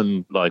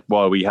understand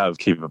why we have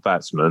keeper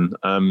batsmen,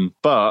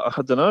 but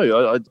I don't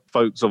know.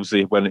 Foakes,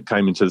 obviously, when it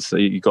came into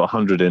he got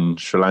 100 in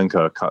Sri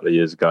Lanka a couple of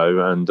years ago,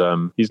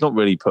 and he's not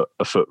really put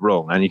a foot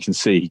wrong, and you can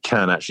see he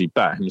can actually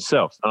bat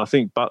himself. And I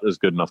think Butler's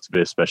good enough to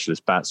be a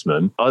specialist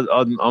batsman.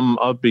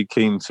 I'd be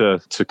keen to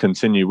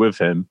continue with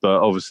him,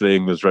 but obviously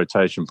England's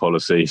rotation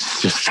policy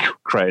is just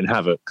creating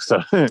havoc.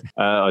 So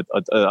I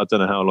don't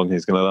know how long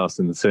he's going to last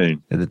in the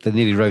team. They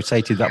nearly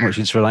rotated that much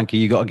in Sri Lanka.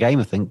 You got a game,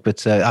 I think,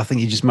 but I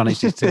think you just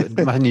managed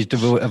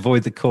to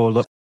avoid the call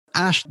up.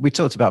 Ash, we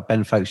talked about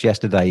Ben Foakes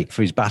yesterday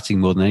for his batting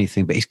more than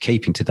anything, but his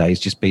keeping today has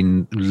just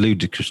been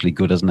ludicrously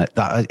good, hasn't it?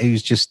 That it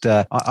was just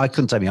I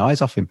couldn't take my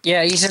eyes off him.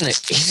 Yeah, he's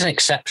an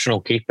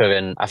exceptional keeper,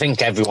 and I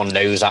think everyone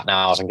knows that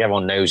now. I think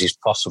everyone knows he's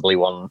possibly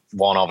one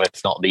of,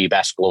 if not the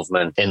best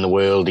gloveman in the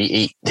world.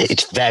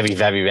 It's very,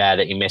 very rare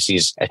that he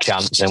misses a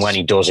chance, and when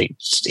he does,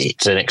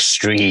 it's an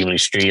extremely,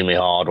 extremely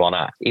hard one.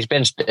 He's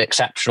been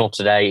exceptional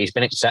today. He's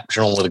been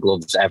exceptional with the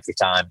gloves every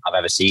time I've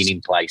ever seen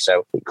him play,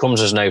 so it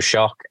comes as no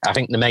shock. I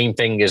think the main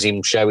thing is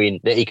him showing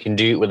that he can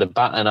do it with the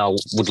bat, and I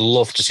would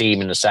love to see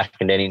him in the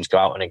second innings go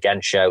out and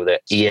again show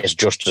that he is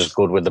just as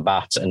good with the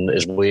bat and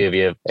is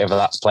worthy of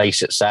that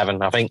place at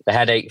 7. I think the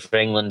headache for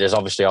England is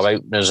obviously our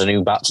openers and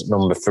who bats at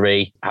number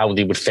 3, how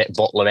they would fit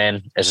Buttler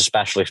in as a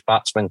specialist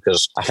batsman,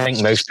 because I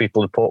think most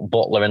people would put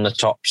Buttler in the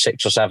top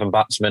 6 or 7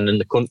 batsmen in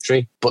the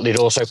country, but they'd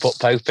also put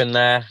Pope in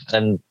there,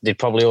 and they'd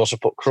probably also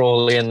put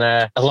Crawley in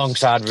there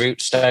alongside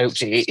Root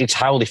Stokes. It's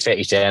how they fit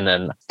it in,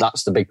 and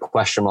that's the big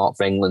question mark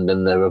for England,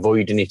 and they're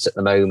avoiding it at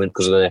the moment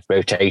because of the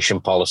rotation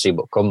policy.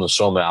 But come the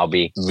summer, I'll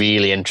be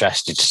really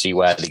interested to see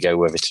where they go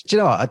with it. Do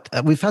you know what?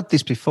 We've had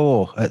this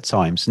before at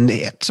times, and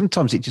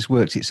sometimes it just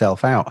works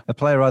itself out. A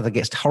player either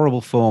gets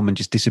horrible form and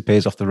just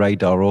disappears off the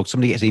radar, or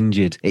somebody gets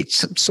injured.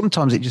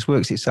 Sometimes it just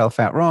works itself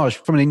out. Raj,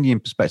 from an Indian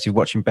perspective,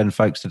 watching Ben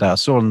Foakes today, I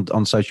saw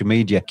on social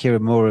media,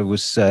 Kieran Moore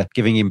was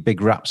giving him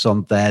big raps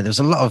on there. There's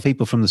a lot of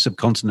people from the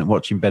subcontinent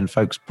watching Ben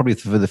Foakes, probably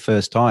for the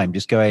first time,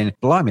 just going,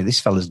 blimey, this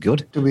fella's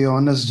good. To be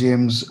honest,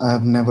 James,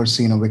 I've never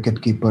seen a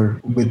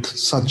wicketkeeper with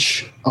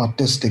such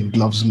artistic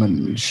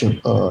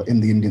glovesmanship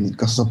in the Indian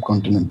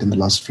subcontinent in the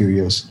last few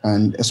years,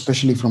 and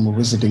especially from a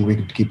visiting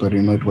wicketkeeper,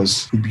 it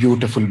was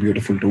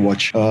beautiful to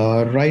watch.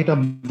 Right up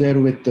there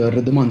with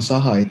Ridhwan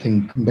Saha, I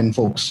think Ben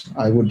Foakes.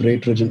 I would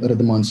rate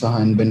Ridhwan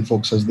Saha and Ben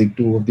Foakes as the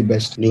two of the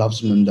best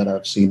glovesmen that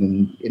I've seen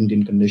in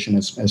Indian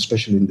conditions,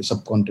 especially in the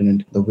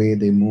subcontinent. The way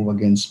they move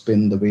against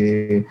spin, the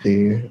way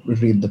they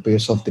read the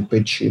pace of the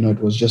pitch, it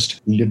was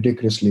just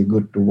ridiculously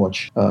good to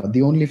watch.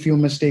 The only few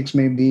mistakes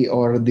maybe,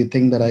 or the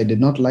thing that I did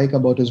not like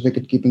about his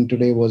wicket keeping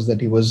today was that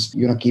he was,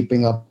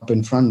 keeping up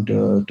in front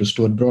to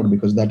Stuart Broad,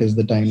 because that is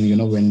the time,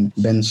 when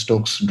Ben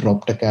Stokes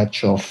dropped a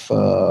catch of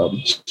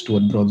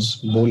Stuart Broad's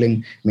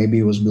bowling. Maybe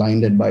he was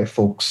blinded by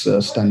Foakes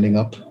standing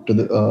up to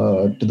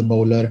the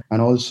bowler,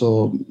 and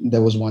also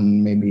there was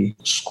one maybe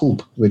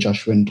scoop which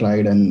Ashwin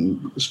tried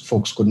and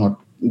Foakes could not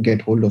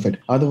get hold of it.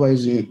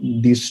 Otherwise,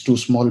 these two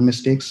small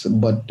mistakes,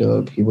 but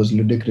he was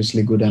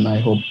ludicrously good, and I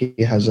hope he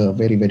has a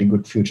very, very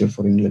good future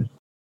for England.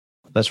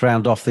 Let's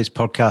round off this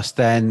podcast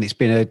then. It's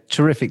been a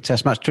terrific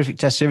test match, terrific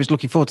test series.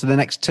 Looking forward to the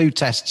next 2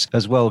 tests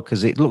as well,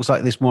 because it looks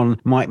like this one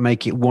might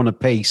make it 1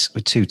 apiece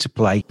with 2 to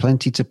play.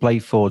 Plenty to play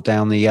for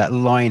down the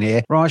line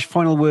here. Raj,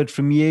 final word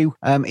from you.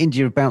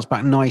 India have bounced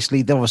back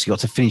nicely. They've obviously got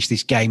to finish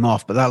this game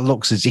off, but that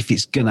looks as if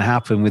it's going to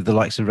happen with the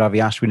likes of Ravi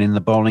Ashwin in the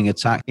bowling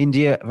attack.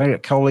 India,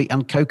 Virat Kohli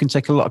and Co can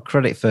take a lot of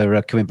credit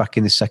for coming back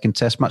in this second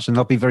test match, and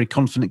they'll be very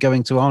confident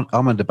going to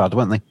Ahmedabad,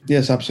 won't they?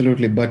 Yes,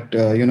 absolutely. But,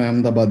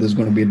 Ahmedabad is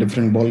going to be a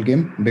different ball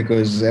game,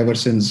 because ever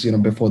since,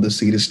 before the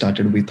series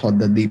started, we thought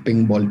that the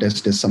ping ball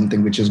test is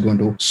something which is going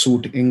to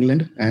suit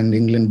England and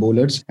England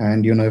bowlers.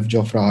 And, if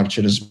Jofra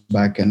Archer is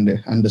back and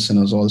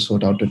Anderson is also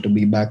touted to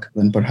be back,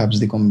 then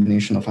perhaps the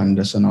combination of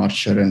Anderson,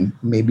 Archer and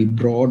maybe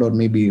Broad or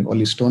maybe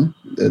Ollie Stone,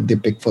 they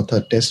pick for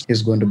third test,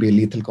 is going to be a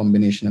lethal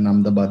combination in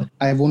Ahmedabad.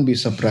 I won't be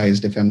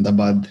surprised if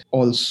Ahmedabad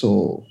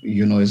also,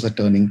 is a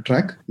turning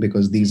track,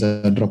 because these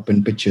are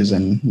drop-in pitches,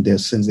 and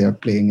since they are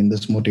playing in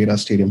this Motera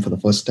Stadium for the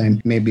first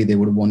time, maybe they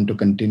would want to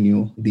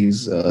continue these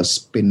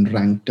spin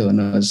rank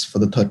turners for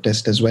the third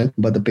test as well.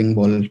 But the ping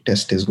ball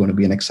test is going to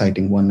be an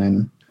exciting one,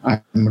 and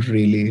I'm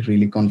really,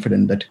 really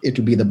confident that it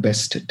will be the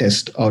best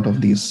test out of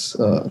these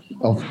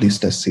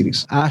test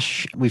series.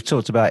 Ash, we've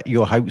talked about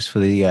your hopes for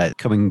the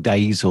coming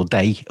days or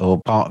day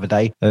or part of a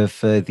day of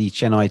the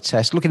Chennai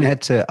test. Looking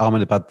ahead to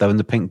Ahmedabad though and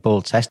the pink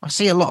ball test, I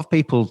see a lot of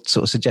people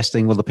sort of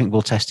suggesting, well, the pink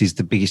ball test is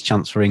the biggest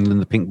chance for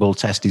England. The pink ball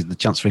test is the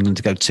chance for England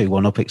to go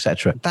 2-1 up,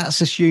 etc.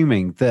 That's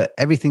assuming that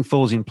everything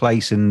falls in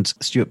place and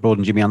Stuart Broad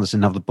and Jimmy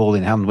Anderson have the ball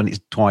in hand when it's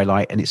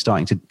twilight and it's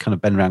starting to kind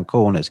of bend around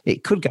corners.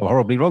 It could go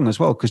horribly wrong as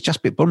well, because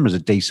Jasprit Bumrah's a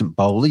decent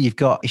bowler. You've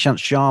got Ishant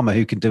Sharma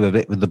who can do a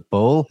bit with the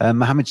ball.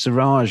 Mohammad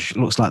Siraj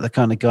looks like the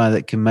kind of guy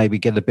that can maybe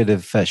get a bit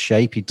of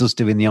shape. He does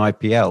do in the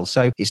IPL.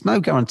 So it's no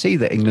guarantee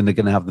that England are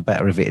going to have the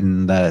better of it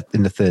in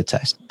the third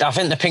test. I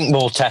think the pink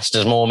ball test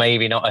is more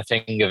maybe not a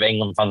thing of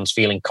England fans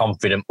feeling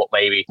confident, but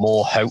maybe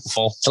more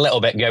hopeful. It's a little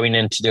bit going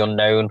into the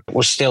unknown.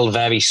 We're still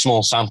very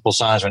small sample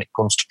size when it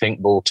comes to pink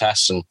ball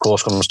tests, and of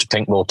course comes to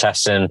pink ball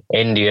tests in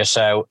India.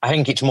 So I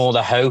think it's more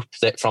the hope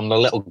that from the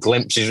little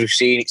glimpses we've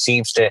seen, it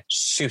seems to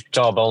suit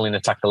our bowling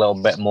attack a little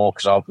bit more,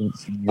 because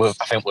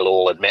I think we'll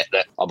all admit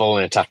that our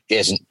bowling attack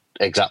isn't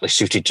exactly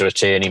suited to a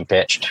turning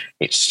pitch.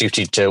 It's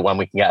suited to when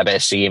we can get a bit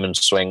of seam and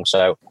swing.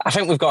 So I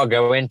think we've got to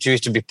go into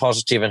it to be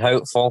positive and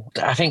hopeful.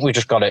 I think we've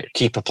just got to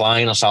keep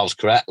applying ourselves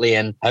correctly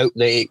and hope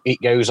that it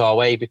goes our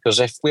way, because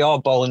if we are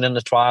bowling in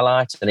the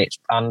twilight and it's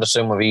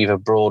Anderson with either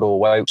Broad or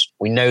Woakes,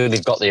 we know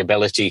they've got the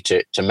ability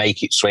to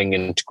make it swing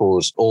and to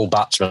cause all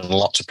batsmen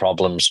lots of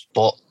problems.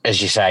 But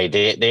as you say,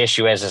 the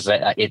issue is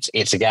that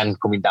it's again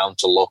coming down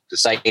to luck, the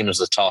same as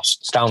the toss.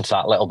 It's down to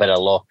that little bit of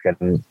luck,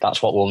 and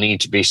that's what we'll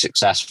need to be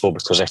successful,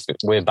 because if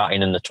we're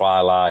batting in the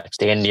twilight,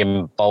 the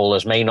Indian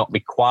bowlers may not be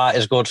quite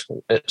as good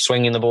at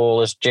swinging the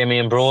ball as Jimmy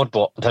and Broad,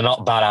 but they're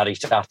not bad at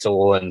it at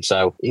all, and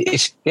so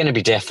it's going to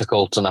be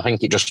difficult, and I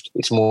think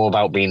it's more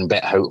about being a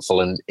bit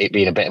hopeful and it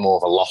being a bit more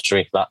of a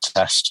lottery, that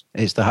test.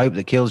 It's the hope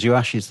that kills you,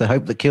 Ash. It's the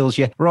hope that kills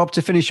you. Rob,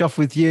 to finish off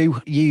with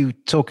you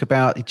talk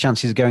about the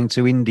chances of going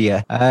to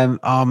India.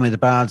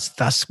 Ahmedabad,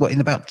 that's what, in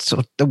about sort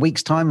of a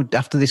week's time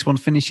after this one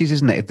finishes,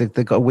 isn't it?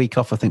 They've got a week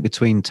off, I think,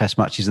 between test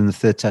matches and the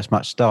third test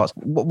match starts.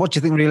 What do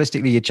you think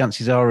realistically your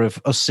chances are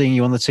of us seeing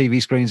you on the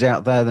TV screens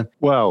out there then?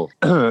 Well,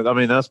 I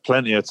mean, that's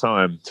plenty of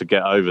time to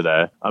get over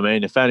there. I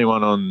mean, if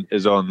anyone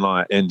is on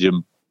like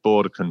Indian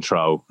border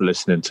control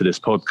listening to this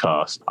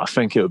podcast, I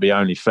think it would be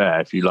only fair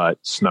if you like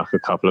snuck a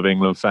couple of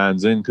England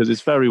fans in, because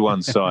it's very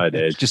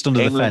one-sided. Just under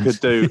England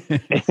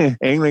the fence.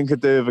 England could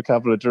do with a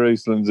couple of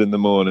Jerusalems in the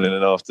morning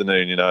and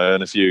afternoon, you know,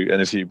 and a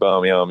few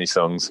Barmy Army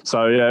songs.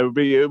 So yeah,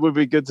 it would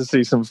be good to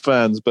see some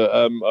fans. But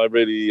I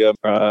really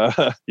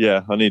I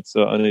need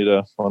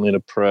a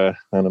prayer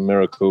and a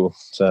miracle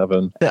to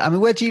happen. I mean,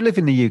 where do you live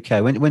in the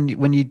UK? When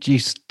you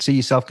see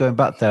yourself going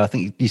back there? I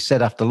think you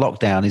said after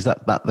lockdown. Is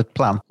that the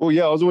plan? Well,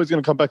 yeah, I was always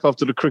going to come back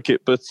after the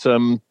cricket, but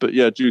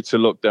yeah, due to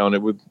lockdown,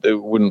 it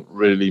wouldn't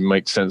really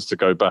make sense to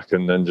go back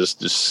and then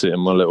just sit in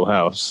my little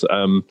house.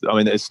 I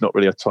mean, it's not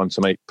really a time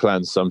to make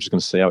plans, so I'm just going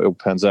to see how it all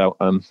pans out.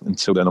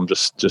 Until then, I'm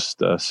just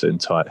sitting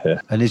tight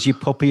here. And is your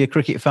puppy a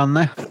cricket fan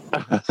there?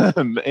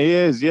 He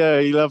is,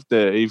 yeah. He loved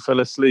it. He fell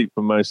asleep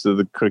for most of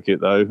the cricket,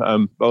 though.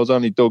 I was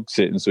only dog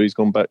sitting, so he's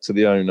gone back to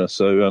the owner.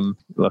 So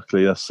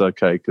luckily, that's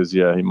okay, because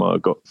yeah, he might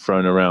have got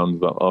thrown around,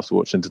 but after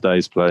watching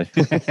today's play,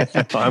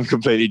 I'm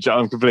completely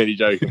joking, by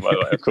the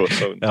way. Of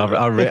course,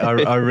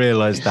 I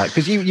realised that,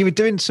 because you were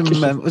doing some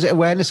was it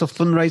awareness or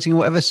fundraising or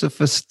whatever, so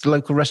for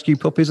local rescue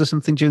puppies or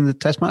something during the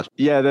test match?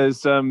 Yeah,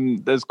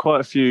 there's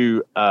quite a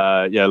few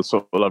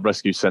sort of like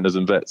rescue centres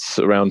and vets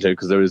around here,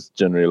 because there is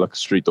generally like a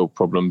street dog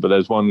problem. But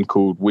there's one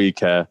called We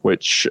Care,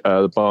 which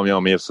the Barmy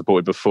Army have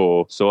supported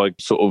before. So I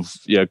sort of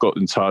got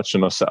in touch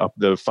and I set up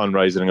the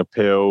fundraising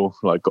appeal,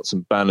 like got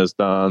some banners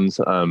done,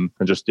 and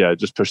just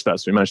pushed that.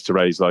 So we managed to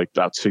raise like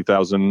about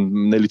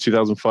nearly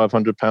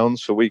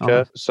 £2,500 for We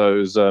Care.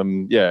 So it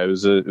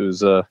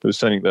was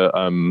something that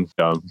I'm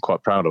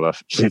quite proud of,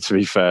 actually, to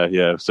be fair.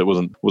 Yeah, so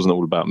it wasn't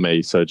all about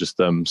me. So just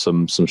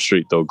some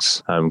street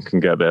dogs can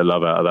get a bit of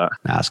love out of that.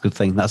 That's a good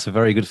thing. That's a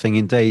very good thing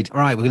indeed. All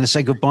right, we're going to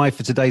say goodbye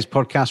for today's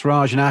podcast.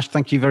 Raj and Ash,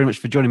 thank you very much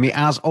for joining me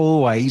as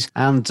always.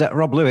 And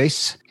Rob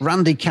Lewis,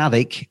 Randy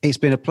Caddick, it's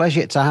been a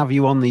pleasure to have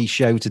you on the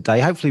show today.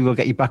 Hopefully we'll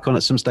get you back on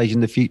at some stage in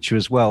the future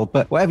as well.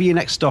 But whatever your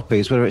next stop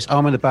is, whether it's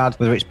Ahmedabad,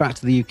 whether it's back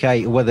to the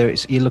UK, or whether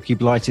it's your lucky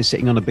blighter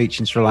sitting on a beach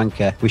in Sri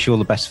Lanka, wish you all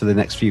the best for the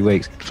next few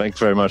weeks. Thanks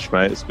very much,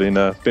 mate. It's been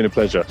a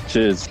pleasure.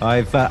 Cheers.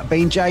 I've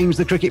been James,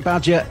 the Cricket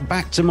Badger,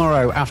 back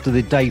tomorrow after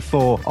the day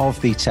 4 of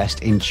the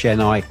test in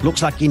Chennai.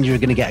 Looks like India are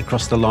going to get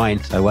across the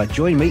line. So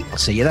join me. I'll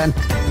see you then.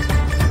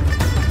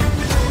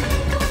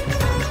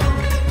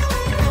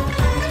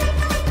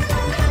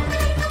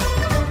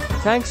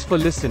 Thanks for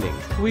listening.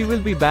 We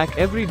will be back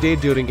every day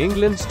during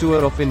England's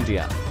tour of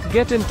India.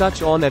 Get in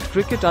touch on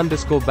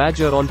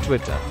 @cricket_badger on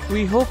Twitter.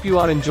 We hope you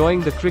are enjoying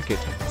the cricket.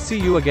 See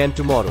you again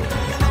tomorrow.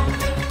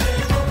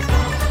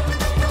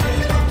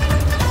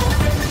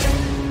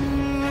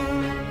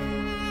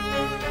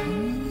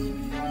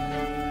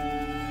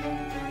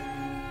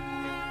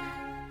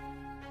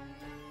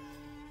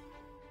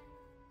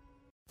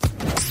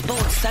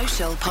 Sports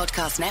Social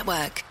Podcast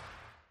Network.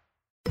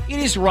 It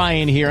is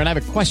Ryan here, and I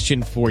have a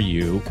question for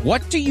you.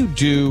 What do you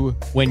do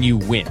when you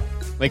win?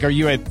 Like, are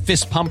you a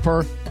fist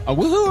pumper, a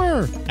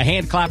woohooer, a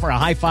hand clapper, a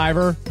high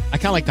fiver? I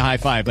kind of like the high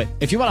five, but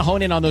if you want to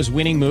hone in on those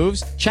winning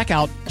moves, check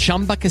out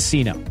Chumba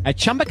Casino. At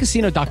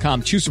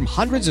ChumbaCasino.com, choose from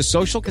hundreds of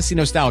social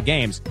casino-style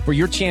games for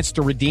your chance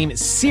to redeem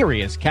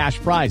serious cash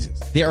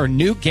prizes. There are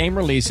new game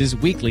releases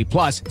weekly,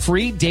 plus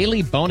free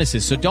daily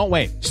bonuses, so don't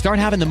wait. Start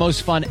having the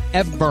most fun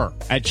ever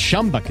at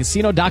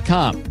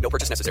ChumbaCasino.com. No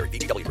purchase necessary.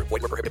 VGW Group.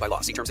 Void where prohibited by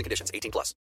law. See terms and conditions. 18+.